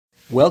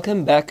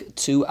Welcome back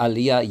to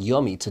Aliya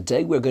Yomi.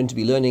 Today we're going to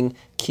be learning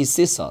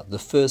Tisa, the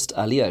first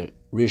aliya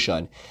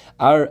Rishon.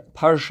 Our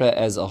parsha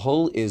as a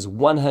whole is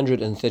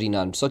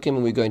 139 psukim,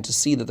 and we're going to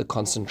see that the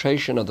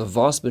concentration of the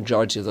vast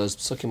majority of those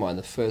psukim are in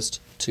the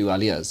first two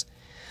aliyahs.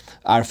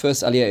 Our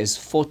first aliyah is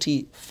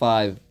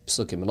 45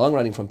 psukim, long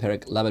running from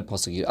Perek Lamed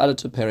Pasuk Yud Aleph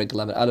to Perek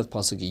Lamed Aleph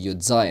Pasuk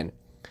Yud Zayin.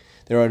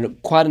 There are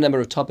quite a number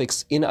of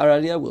topics in our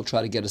aliyah. We'll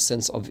try to get a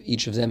sense of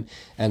each of them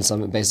and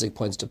some basic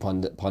points to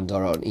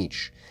ponder on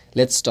each.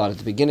 Let's start at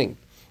the beginning.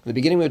 At the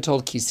beginning, we were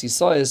told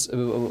Tisa is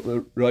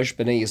Rosh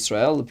Bnei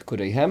Yisrael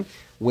Pekudehem.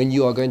 When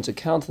you are going to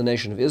count the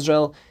nation of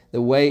Israel,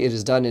 the way it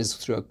is done is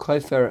through a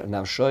kofer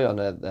nafshoy, on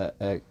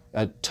a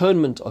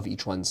atonement of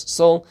each one's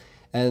soul,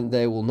 and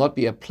there will not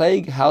be a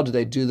plague. How do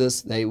they do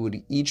this?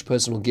 Each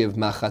person will give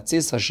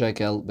machatzis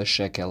hashekel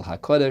b'shekel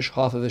hakodesh,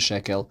 half of a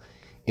shekel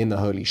in the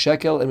holy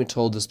shekel, and we're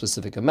told the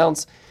specific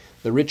amounts.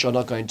 The rich are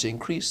not going to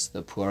increase,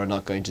 the poor are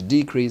not going to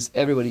decrease.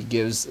 Everybody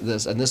gives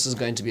this, and this is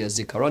going to be a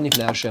zikaron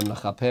ifnei Hashem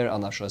lachaper al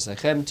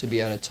nafshosechem, to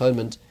be an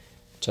atonement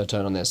to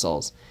atone on their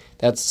souls.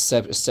 That's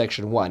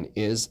section 1,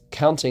 is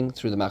counting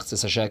through the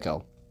machzis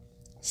hashekel.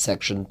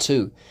 Section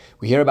 2,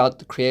 we hear about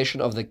the creation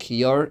of the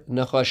Kiyor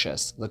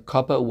nechoshes, the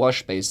copper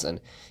wash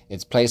basin.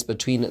 It's placed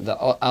between the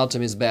outer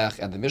mizbeach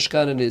and the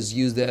mishkan, and it is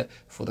used there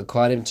for the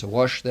kohanim to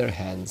wash their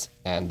hands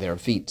and their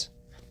feet.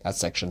 That's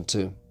section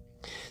 2.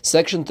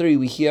 Section 3,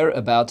 we hear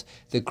about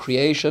the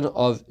creation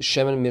of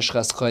Shemen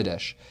Mishchas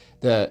Chodesh,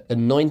 the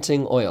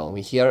anointing oil. We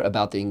hear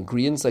about the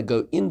ingredients that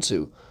go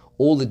into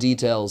all the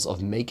details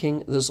of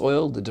making this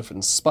oil, the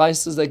different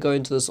spices that go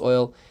into this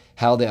oil,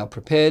 how they are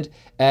prepared,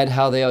 and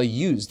how they are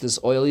used. This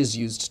oil is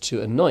used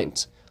to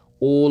anoint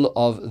all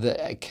of the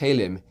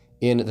kelim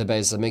in the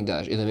Beis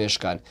HaMikdash, in the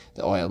Mishkan.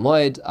 The oil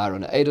moed,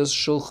 Aron Eidos,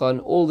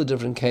 Shulchan, all the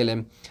different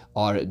kelim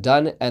are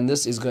done, and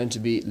this is going to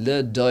be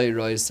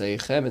l'doiroi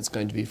seichem. It's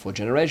going to be for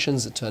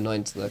generations to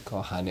anoint the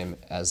kohanim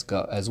as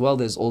well.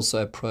 There's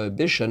also a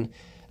prohibition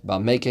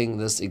about making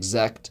this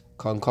exact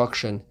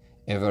concoction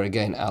ever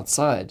again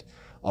outside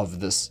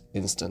of this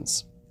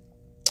instance.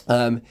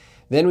 Then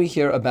we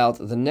hear about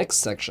the next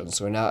section.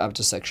 So we're now up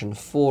to section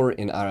 4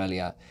 in our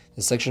aliyah.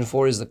 The section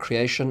 4 is the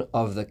creation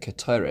of the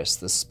ketores,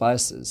 the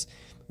spices.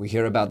 We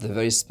hear about the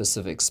very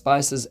specific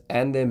spices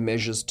and their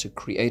measures to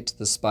create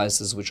the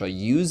spices which are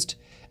used,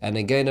 and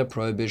again a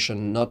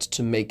prohibition not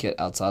to make it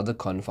outside the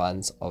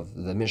confines of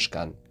the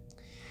Mishkan.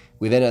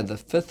 We then have the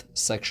 5th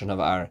section of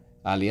our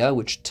aliyah,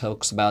 which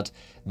talks about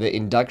the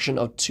induction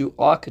of 2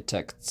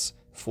 architects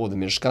for the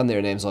Mishkan.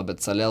 Their names are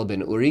Betzalel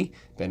ben Uri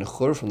ben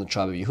Chur from the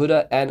tribe of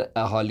Yehuda and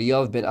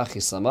Ahaliyav ben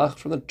Achisamach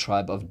from the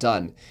tribe of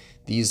Dan.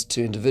 These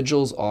 2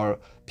 individuals are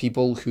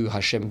people who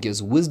Hashem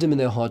gives wisdom in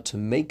their heart to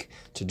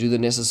do the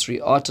necessary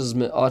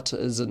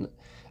artisanship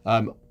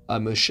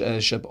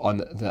on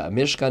the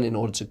Mishkan in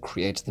order to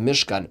create the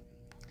Mishkan.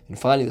 And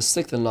finally, the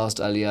 6th and last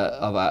aliyah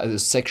of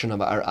this section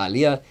of our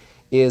aliyah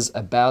is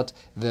about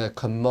the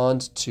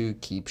command to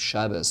keep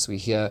Shabbos. We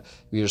hear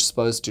we are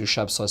supposed to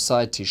Shabbos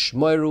society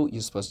shmoiru.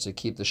 You're supposed to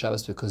keep the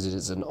Shabbos because it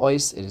is an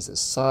ois, it is a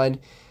sign.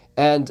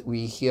 And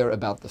we hear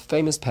about the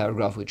famous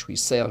paragraph which we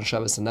say on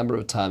Shabbos a number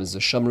of times: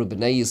 "V'shamru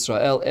b'nei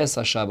Yisrael es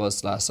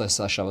haShabbos la'asos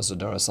haShabbos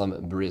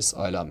u'darasam b'ris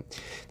olam."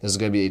 There's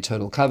going to be the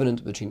eternal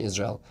covenant between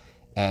Israel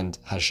and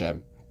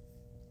Hashem.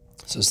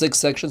 So 6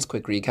 sections,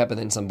 quick recap, and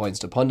then some points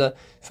to ponder.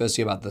 First,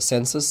 we hear about the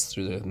census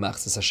through the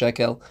machzis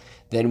hashekel.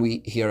 Then we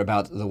hear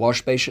about the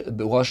wash basin,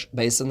 the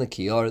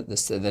Kiyor.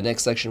 The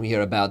next section we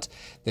hear about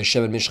the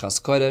Shemen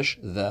Mishchas Kodesh,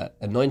 the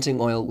anointing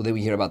oil. Then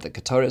we hear about the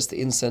ketores, the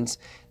incense.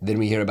 Then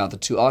we hear about the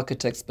 2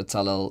 architects,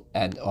 Betzalel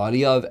and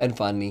Ahaliyav. And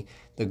finally,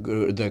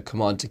 the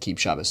command to keep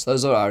Shabbos.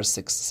 Those are our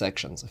 6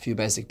 sections. A few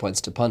basic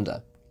points to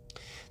ponder.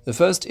 The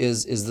first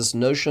is this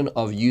notion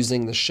of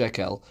using the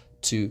shekel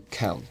to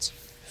count.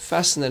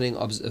 Fascinating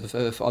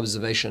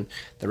observation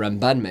the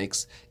Ramban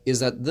makes is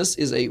that this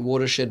is a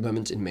watershed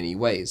moment in many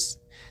ways.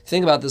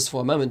 Think about this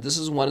for a moment. This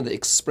is one of the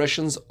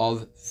expressions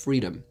of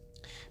freedom,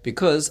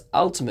 because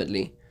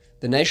ultimately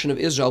the nation of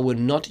Israel were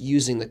not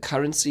using the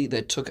currency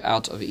they took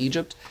out of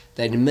Egypt.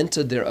 They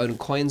minted their own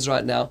coins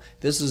right now.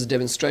 This is a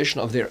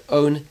demonstration of their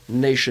own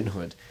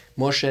nationhood.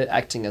 Moshe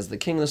acting as the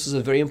king. This is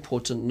a very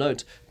important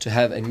note, to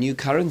have a new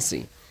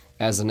currency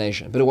as a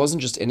nation. But it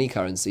wasn't just any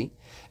currency.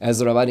 As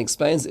the Rabban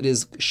explains, it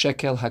is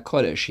shekel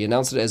hakodesh. He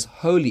announced it as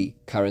holy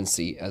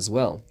currency as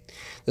well.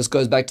 This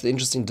goes back to the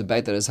interesting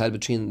debate that is had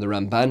between the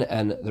Ramban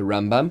and the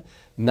Rambam,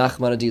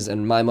 Nachmanides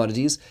and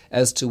Maimonides,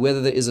 as to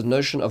whether there is a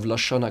notion of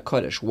Lashon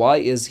HaKodesh. Why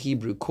is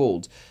Hebrew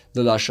called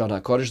the Lashon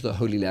HaKodesh, the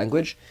holy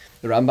language?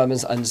 The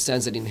Rambam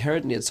understands that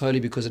inherently it's holy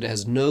because it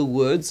has no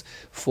words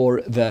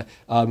for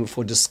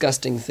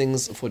disgusting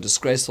things, for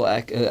disgraceful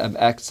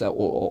acts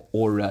or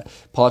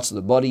parts of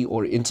the body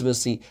or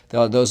intimacy. They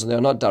are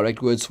not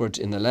direct words for it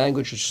in the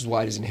language, which is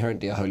why it is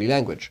inherently a holy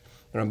language.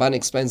 The Ramban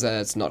explains that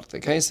that's not the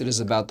case. It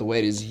is about the way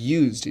it is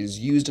used. It is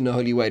used in a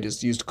holy way. It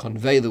is used to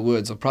convey the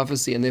words of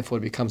prophecy, and therefore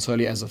it becomes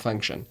holy as a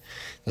function.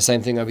 The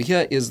same thing over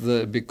here is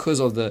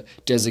because of the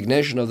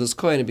designation of this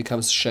coin, it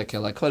becomes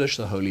shekel HaKodesh,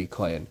 the holy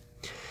coin.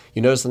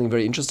 You notice something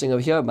very interesting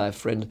over here. My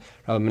friend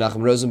Rabbi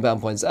Menachem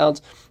Rosenbaum points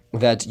out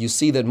that you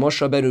see that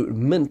Moshe Rabbeinu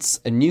mints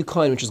a new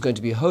coin which is going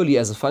to be holy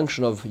as a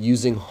function of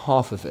using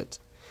half of it.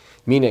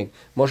 Meaning,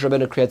 Moshe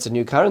Rabbeinu creates a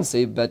new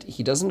currency, but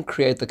he doesn't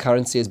create the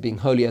currency as being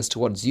holy as to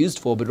what it's used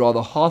for, but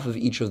rather half of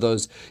each of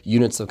those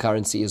units of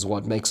currency is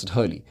what makes it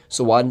holy.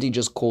 So why didn't he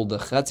just call the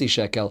Chatzi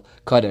Shekel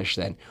Kodesh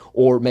then?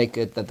 Or make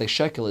it that the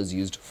shekel is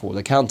used for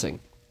the counting?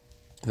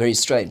 Very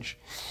strange.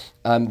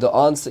 The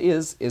answer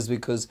is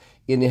because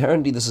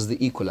inherently this is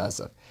the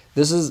equalizer.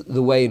 This is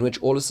the way in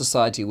which all of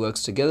society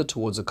works together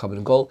towards a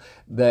common goal.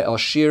 The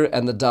Ashir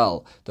and the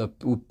Dal, the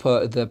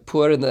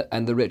poor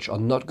and the rich are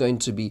not going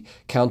to be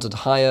counted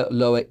higher,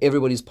 lower.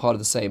 Everybody's part of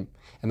the same.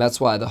 And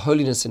that's why the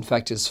holiness, in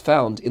fact, is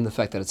found in the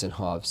fact that it's in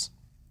halves.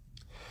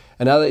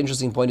 Another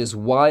interesting point is,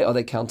 why are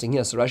they counting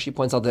here? So Rashi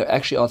points out there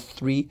actually are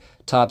three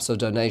types of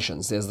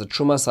donations. There's the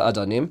Trumas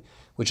HaAdanim,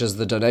 which is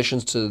the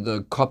donations to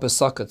the copper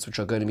sockets, which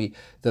are going to be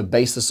the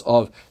basis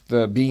of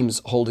the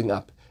beams holding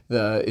up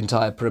the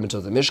entire perimeter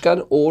of the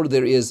Mishkan, or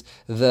there is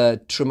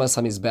the Trumas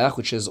HaMizbeach,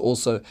 which is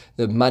also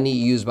the money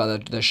used by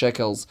the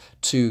shekels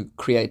to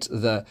create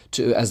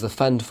as the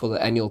fund for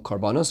the annual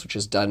korbanos, which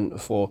is done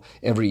for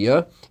every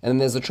year. And then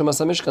there's the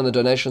Trumas HaMishkan, the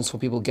donations for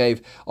people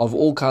gave of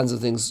all kinds of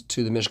things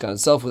to the Mishkan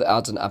itself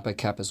without an upper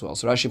cap as well.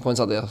 So Rashi points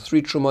out there are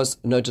three Trumas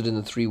noted in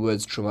the three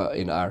words Truma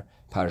in our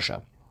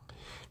parasha.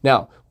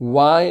 Now,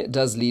 why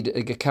does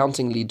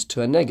counting lead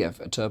to a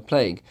negev, to a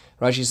plague?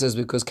 Rashi says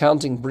because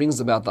counting brings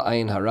about the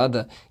ayin hara,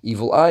 the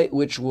evil eye,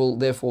 which will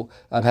therefore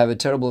have a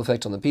terrible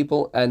effect on the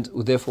people, and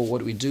therefore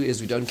what we do is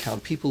we don't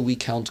count people, we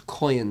count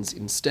coins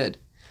instead.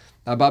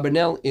 Now,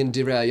 Barbanel in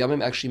Divrei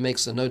Hayamim actually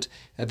makes a note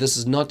that this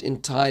is not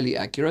entirely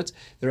accurate.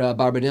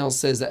 Barbanel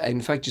says that,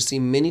 in fact, you see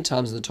many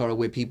times in the Torah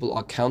where people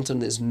are counted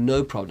and there's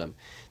no problem.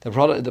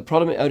 The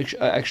problem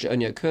actually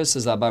only occurs,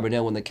 says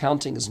Barbanel, when the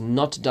counting is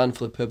not done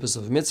for the purpose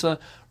of a mitzvah,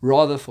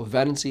 rather for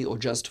vanity or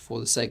just for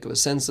the sake of a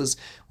census,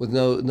 with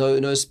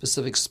no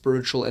specific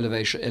spiritual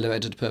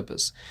elevated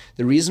purpose.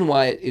 The reason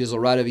why it is all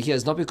right over here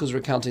is not because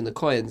we're counting the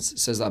coins,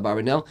 says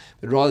Barbanel,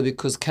 but rather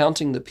because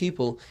counting the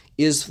people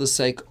is for the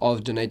sake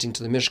of donating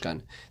to the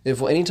Mishkan.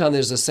 Therefore, anytime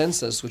there's a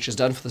census which is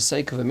done for the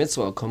sake of a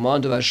mitzvah, a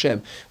command of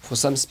Hashem, for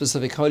some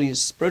specific holy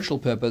spiritual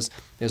purpose,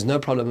 there's no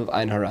problem of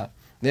ayin hara.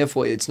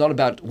 Therefore, it's not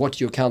about what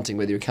you're counting,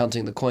 whether you're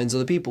counting the coins or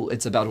the people,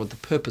 it's about what the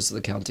purpose of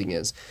the counting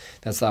is.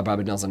 That's the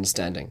Barbanel's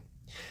understanding.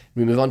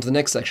 We move on to the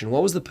next section.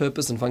 What was the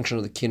purpose and function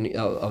of the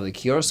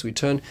Kiyor? So we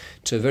turn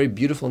to a very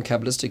beautiful and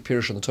Kabbalistic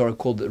pirush on the Torah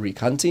called the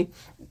Rikanti.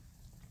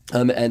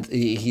 And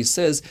he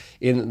says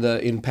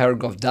in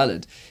paragraph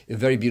Daled, a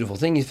very beautiful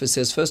thing. He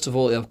says, first of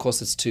all, of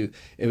course, it's to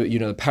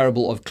the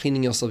parable of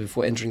cleaning yourself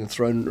before entering the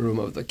throne room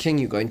of the king.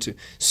 You're going to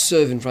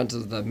serve in front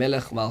of the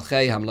Melech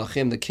Malchei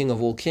Hamlachim, the King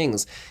of all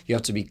kings. You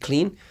have to be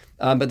clean.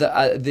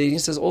 But he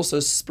says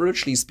also,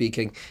 spiritually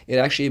speaking, it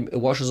actually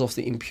washes off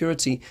the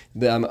impurity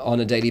on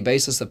a daily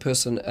basis. A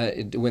person,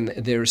 when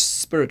their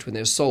spirit, when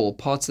their soul,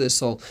 parts of their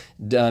soul,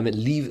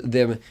 leave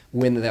them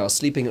when they are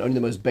sleeping, and only the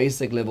most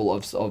basic level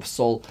of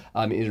soul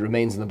it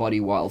remains in the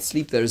body while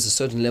asleep. There is a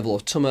certain level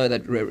of tumah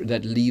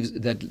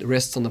that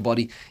rests on the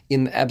body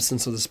in the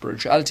absence of the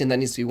spirituality, and that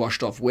needs to be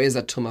washed off. Where is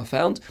that tumah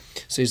found?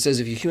 So he says,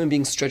 if your human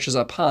being stretches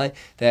up high,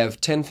 they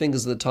have 10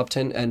 fingers at the top,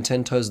 10 and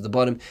 10 toes at the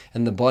bottom,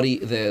 and the body,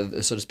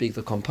 so to speak,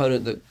 the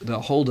component, the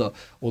holder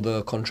or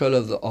the controller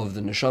of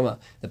the neshama,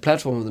 the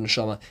platform of the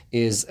neshama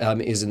is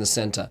in the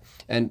center,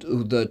 and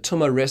the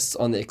tumah rests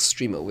on the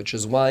extrema, which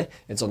is why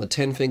it's on the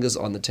 10 fingers,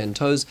 on the 10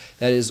 toes.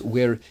 That is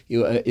where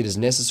it is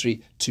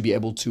necessary to be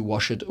able to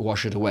wash it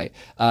away.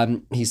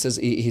 He says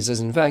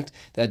in fact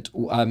that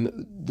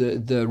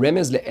the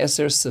remez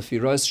le'eser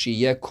sefiros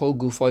sheyeh kol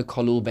gufoy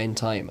kolul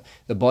beintaim.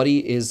 The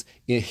body is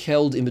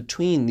held in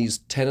between these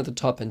 10 at the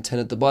top and 10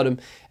 at the bottom,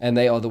 and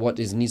they are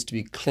needs to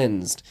be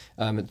cleansed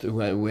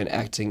when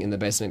acting in the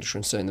Beis Hamikdash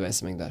and so in the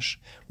Beis Hamikdash.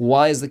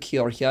 Why is the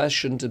Kiyor here?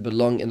 Shouldn't it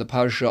belong in the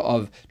parasha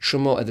of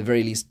Truma, at the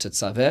very least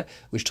Tetzaveh,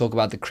 which talk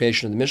about the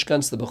creation of the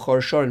Mishkan? So the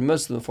Bechor Shor and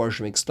most of the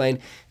Mefarshim explain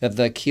that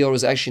the Kiyor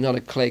was actually not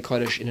a clay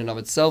kodesh in and of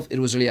itself. It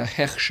was really a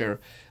hechsher.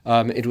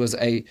 It was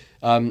a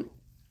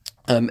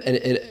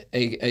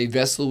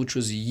vessel which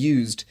was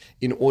used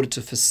in order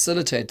to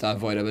facilitate the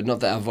avodah, but not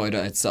the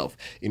avodah itself.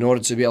 In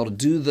order to be able to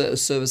do the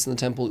service in the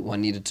temple,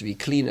 one needed to be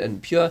clean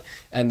and pure,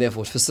 and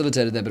therefore it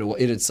facilitated that, but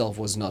it itself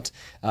was not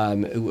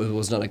it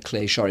was not a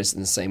clay sharis in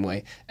the same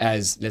way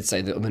as, let's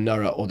say, the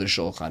menorah or the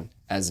shulchan,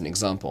 as an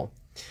example.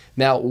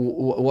 Now,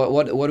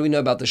 what do we know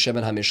about the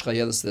Shemen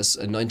HaMishcha, this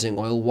anointing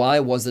oil? Why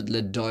was it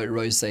L'dor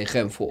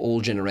Roseichem, for all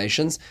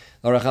generations?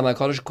 The Racham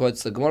HaKadosh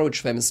quotes the Gemara,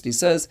 which famously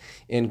says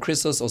in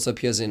Christos, also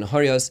appears in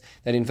Horios,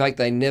 that in fact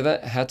they never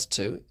had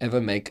to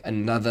ever make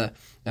another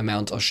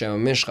amount of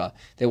Shemen Mishcha.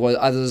 There were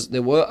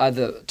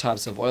other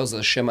types of oils, the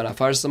Shemen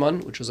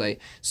Afarsamon, which was a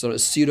sort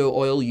of pseudo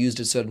oil used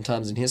at certain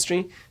times in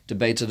history,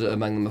 debated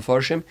among the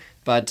Mefarshim.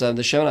 But the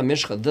Shemen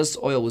HaMishcha, this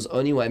oil was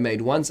only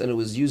made once, and it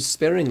was used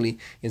sparingly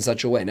in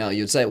such a way. Now,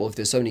 you'd say, well, if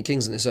there's so many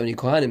kings and there's so many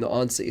Kohanim, the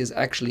answer is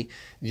actually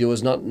it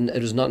was not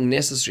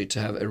necessary to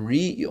have a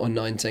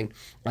re-anointing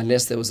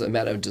unless there was a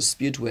matter of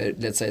dispute where,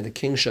 let's say, the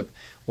kingship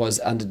was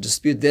under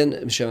dispute, then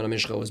Shemen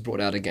HaMishcha was brought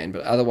out again.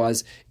 But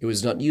otherwise, it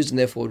was not used, and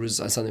therefore it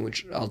was something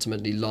which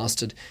ultimately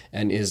lasted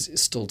and is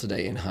still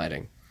today in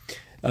hiding.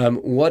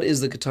 What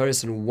is the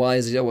Kataris and why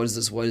is it? What is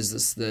this? What is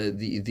this?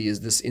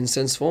 This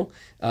incense for?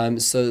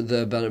 So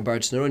the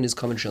Baruch in his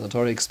commentary on the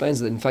Torah explains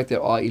that in fact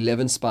there are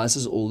 11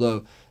 spices,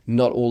 although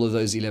not all of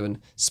those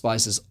 11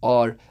 spices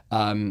are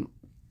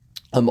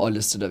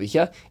listed over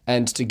here,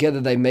 and together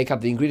they make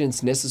up the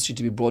ingredients necessary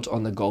to be brought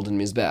on the golden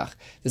mizbeach.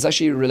 This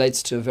actually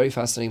relates to a very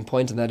fascinating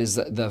point, and that is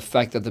the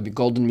fact that the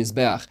golden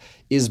mizbeach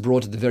is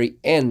brought at the very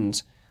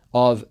end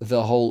of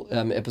the whole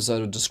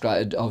episode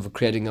of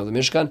creating of the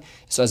Mishkan.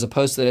 So as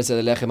opposed to, let's say,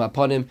 the Lechem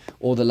Aponim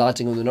or the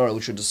lighting of the Menorah,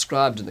 which were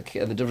described in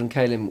the different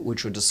Kelim,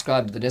 which were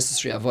described the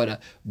necessary avodah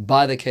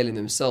by the Kelim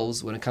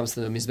themselves, when it comes to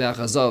the Mizbeach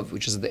Hazov,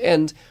 which is at the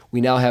end, we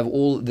now have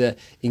all the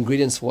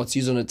ingredients for what's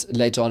used on it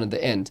later on at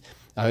the end.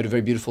 I heard a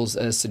very beautiful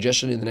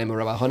suggestion in the name of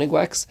Rabbi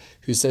Honigwax,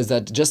 who says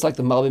that just like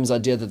the Malbim's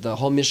idea that the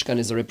whole Mishkan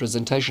is a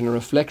representation, a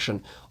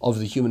reflection of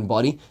the human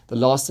body, the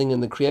last thing in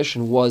the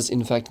creation was,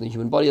 in fact, in the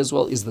human body as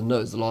well, is the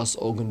nose, the last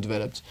organ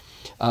developed.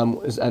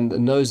 And the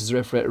nose is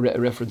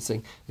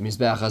referencing the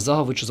Mizbeach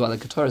HaZahav, which is why the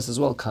Kataris as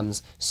well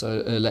comes so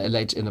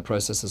late in the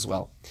process as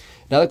well.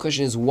 Now the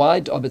question is, why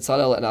do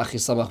Abitzalel and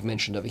Achisamach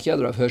mentioned over here?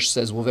 The Rav Hirsch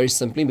says, well, very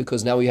simply,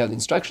 because now we have the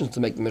instructions to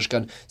make the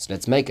Mishkan, so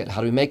let's make it. How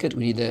do we make it?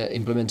 We need the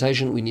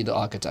implementation, we need the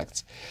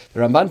architects.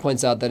 The Ramban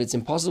points out that it's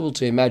impossible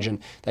to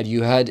imagine that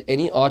you had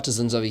any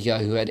artisans over here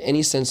who had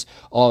any sense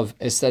of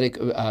aesthetic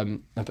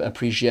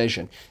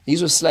appreciation.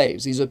 These were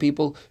slaves. These were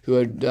people who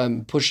were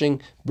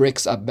pushing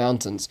bricks up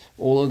mountains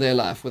all of their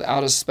life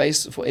without a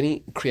space for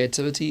any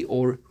creativity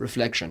or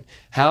reflection.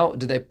 How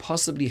did they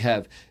possibly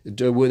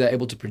were they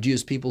able to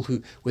produce people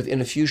who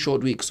within a few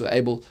short weeks were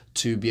able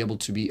to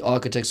be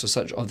architects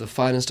of the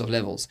finest of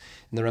levels?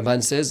 And the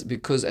Ramban says,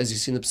 because as you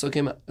see in the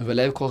Psukim,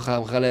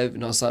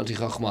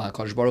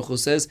 HaKadosh Baruch Hu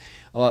says,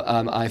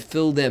 I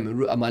fill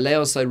them,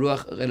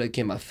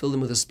 I fill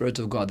them with the Spirit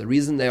of God. The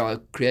reason they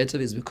are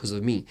creative is because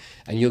of me.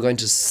 And you're going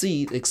to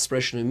see the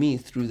expression of me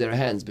through their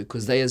hands,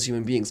 because they as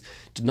human beings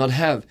did not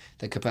have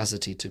the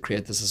capacity to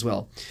create this as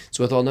well.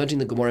 So with all noting,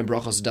 the Gemara in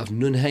Brachos Daf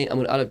Nun Hey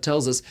Amud Aleph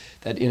tells us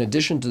that in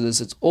addition to this,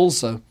 it's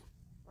also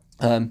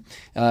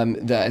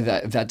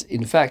that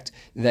in fact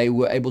they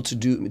were able to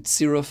do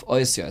mitziruf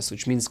oisios,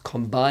 which means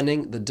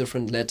combining the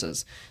different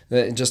letters.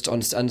 Just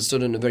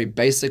understood in a very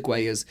basic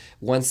way is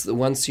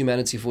once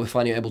humanity were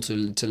finally able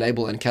to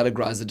label and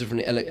categorize the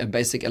different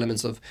basic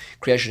elements of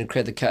creation and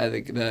create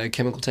the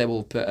chemical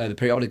table, the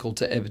periodical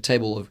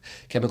table of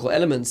chemical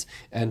elements,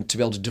 and to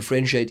be able to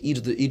differentiate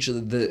each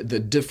of the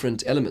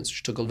different elements,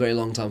 which took a very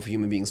long time for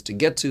human beings to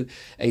get to.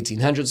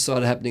 1800s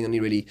started happening, and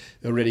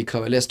already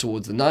coalesced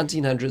towards the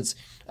 1900s.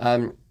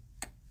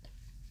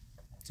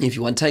 If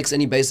one takes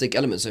any basic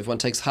element, so if one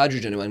takes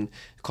hydrogen and one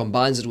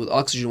combines it with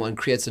oxygen, one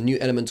creates a new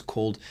element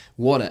called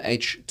water,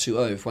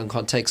 H2O. If one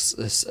takes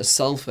a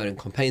sulfur and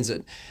combines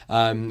it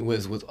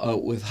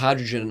with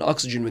hydrogen and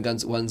oxygen,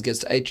 one gets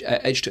to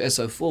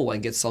H2SO4,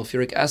 one gets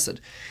sulfuric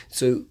acid.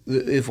 So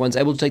if one's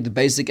able to take the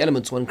basic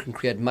elements, one can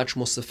create much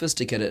more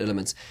sophisticated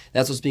elements.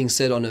 That's what's being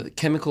said on a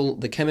chemical.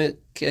 The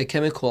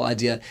chemical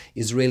idea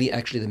is really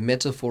actually the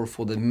metaphor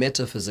for the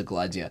metaphysical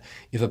idea.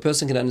 If a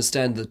person can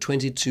understand the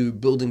 22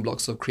 building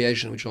blocks of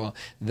creation, which are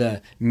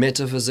the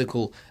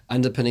metaphysical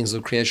underpinnings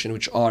of creation,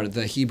 which are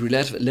the Hebrew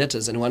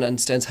letters, and one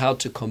understands how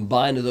to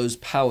combine those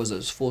powers,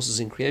 those forces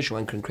in creation,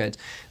 one can create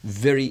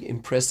very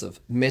impressive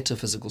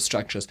metaphysical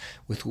structures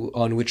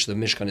on which the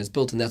Mishkan is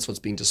built, and that's what's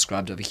being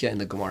described over here in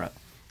the Gemara.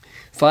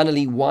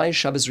 Finally, why is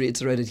Shabbos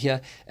reiterated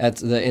here at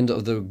the end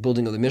of the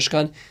building of the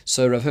Mishkan?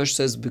 So Rav Hirsch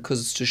says,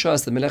 because it's to show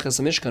us the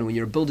Meleches HaMishkan, when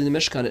you're building the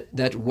Mishkan,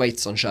 that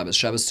waits on Shabbos.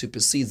 Shabbos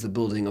supersedes the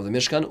building of the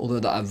Mishkan, although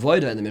the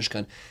avodah in the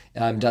Mishkan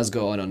does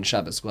go on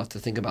Shabbos. We'll have to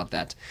think about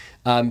that.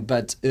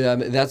 But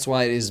that's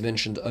why it is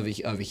mentioned over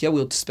here.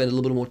 We'll spend a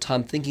little bit more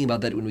time thinking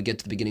about that when we get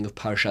to the beginning of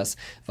Parshas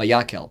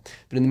Vayakel.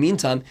 But in the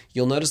meantime,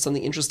 you'll notice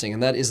something interesting,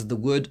 and that is that the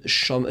word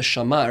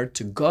shamar,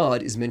 to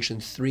God, is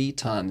mentioned 3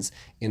 times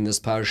in this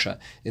parsha,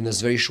 in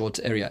this very short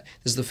area.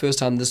 This is the first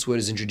time this word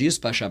is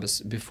introduced by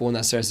Shabbos. Before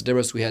Naseres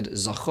Sederos, we had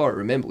Zachor,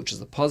 remember, which is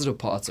the positive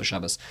parts of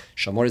Shabbos.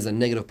 Shamar is the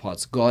negative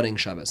parts, guarding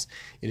Shabbos.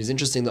 It is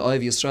interesting, the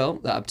Ohev Yisrael,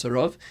 the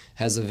Abtarov,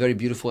 has a very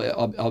beautiful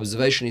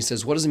observation. He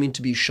says, what does it mean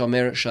to be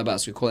Shomer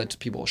Shabbos? We call it to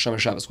people, Shomer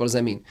Shabbos. What does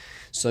that mean?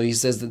 So he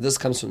says that this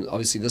comes from,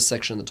 obviously, this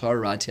section of the Torah,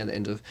 right here at the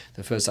end of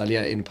the first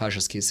aliya in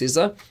Parshas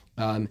Tisa.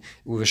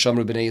 With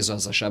Shamru b'nei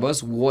Yisrael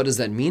Shabbos. What does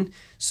that mean?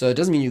 So it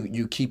doesn't mean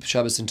you keep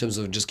Shabbos in terms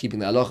of just keeping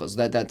the halachos.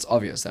 That's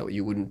obvious that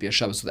you wouldn't be a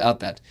Shabbos without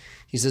that.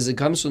 He says it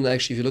comes from,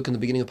 actually, if you look in the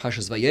beginning of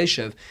Parshas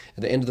Vayeshev,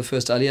 at the end of the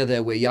first aliyah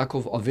there, where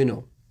Yaakov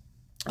Avinu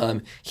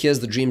hears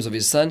the dreams of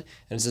his son,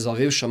 and it says,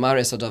 Aviv Shamar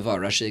es hadavar.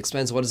 Rashi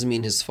explains, what does it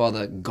mean his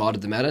father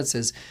guarded the matter? It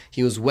says,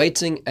 he was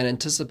waiting and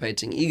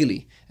anticipating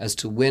eagerly as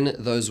to when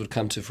those would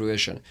come to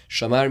fruition.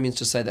 Shamar means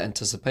to say the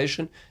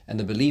anticipation and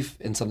the belief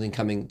in something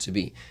coming to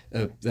be.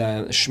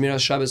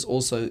 Shmiras Shabbos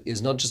also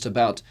is not just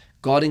about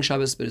guarding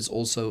Shabbos, but it's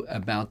also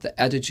about the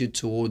attitude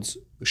towards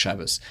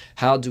Shabbos.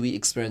 How do we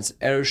experience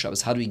Erev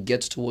Shabbos? How do we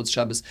get towards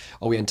Shabbos?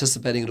 Are we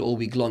anticipating it all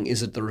week long?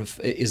 Is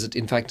it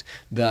in fact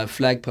the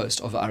flagpost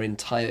of our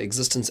entire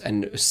existence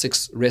and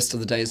 6 rest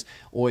of the days,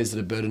 or is it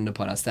a burden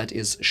upon us? That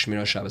is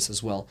Shmiras Shabbos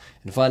as well.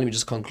 And finally, we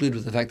just conclude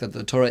with the fact that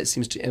the Torah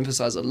seems to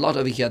emphasize a lot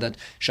over here that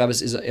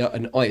Shabbos is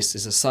an ois,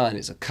 is a sign,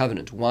 is a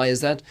covenant. Why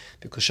is that?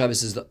 Because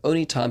Shabbos is the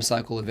only time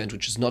cycle event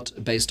which is not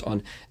based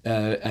on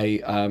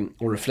or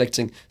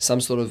reflecting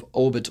some sort of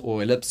orbit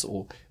or ellipse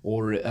or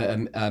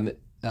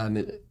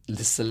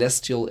the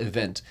celestial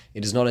event.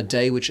 It is not a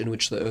day in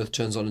which the earth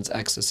turns on its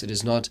axis. It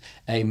is not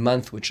a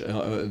month which is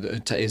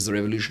the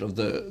revolution of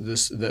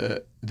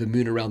the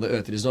moon around the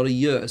earth. It is not a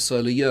year, a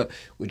solar year,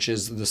 which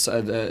is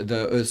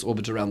the earth's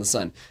orbit around the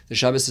sun. The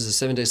Shabbos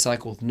is a 7-day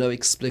cycle with no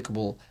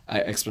explicable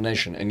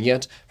explanation. And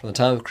yet, from the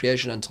time of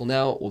creation until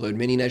now, although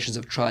many nations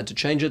have tried to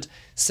change it,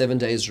 7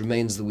 days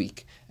remains the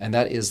week. And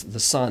that is the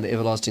sign, the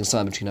everlasting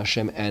sign between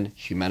Hashem and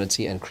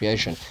humanity and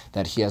creation,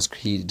 that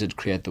He did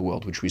create the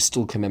world, which we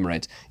still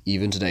commemorate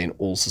even today in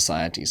all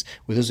societies.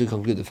 With this, we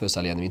conclude the first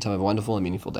aliyah. In the meantime, have a wonderful and meaningful day.